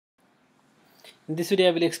In this video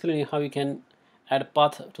I will explain you how you can add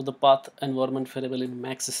path to the path environment variable in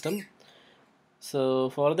Mac system. So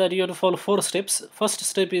for that you have to follow 4 steps. First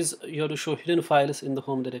step is you have to show hidden files in the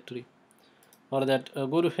home directory. For that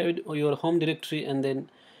go to your home directory and then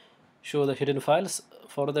show the hidden files.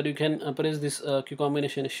 For that you can press this key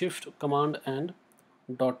combination shift command and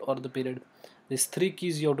dot or the period. These 3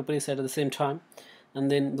 keys you have to press at the same time, and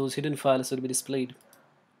then those hidden files will be displayed.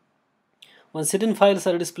 Once hidden files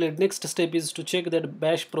are displayed, next step is to check that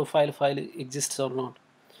bash profile file exists or not.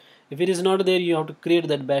 If it is not there, you have to create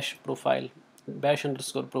that bash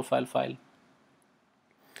underscore profile file.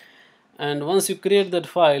 And once you create that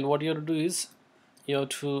file, what you have to do is you have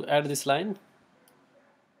to add this line: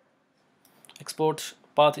 export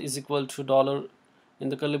path is equal to dollar in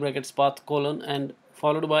the curly brackets path colon and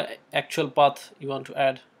followed by actual path you want to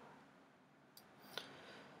add.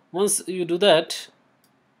 Once you do that,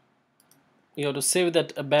 you have to save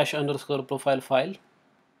that bash underscore profile file.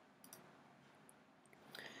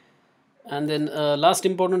 And then last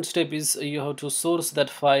important step is you have to source that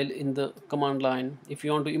file in the command line if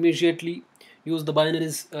you want to immediately use the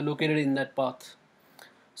binaries located in that path.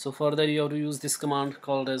 So for that you have to use this command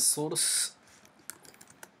called as source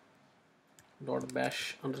dot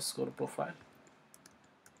bash underscore profile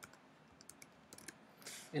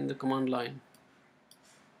in the command line.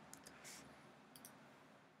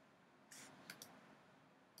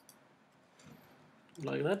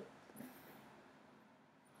 Like that.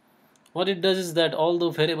 What it does is that all the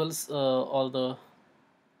variables, all the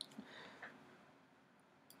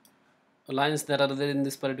lines that are there in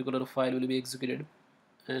this particular file will be executed,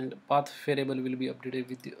 and path variable will be updated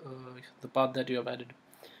with the path that you have added,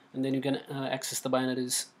 and then you can access the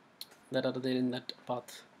binaries that are there in that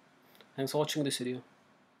path. Thanks for watching this video.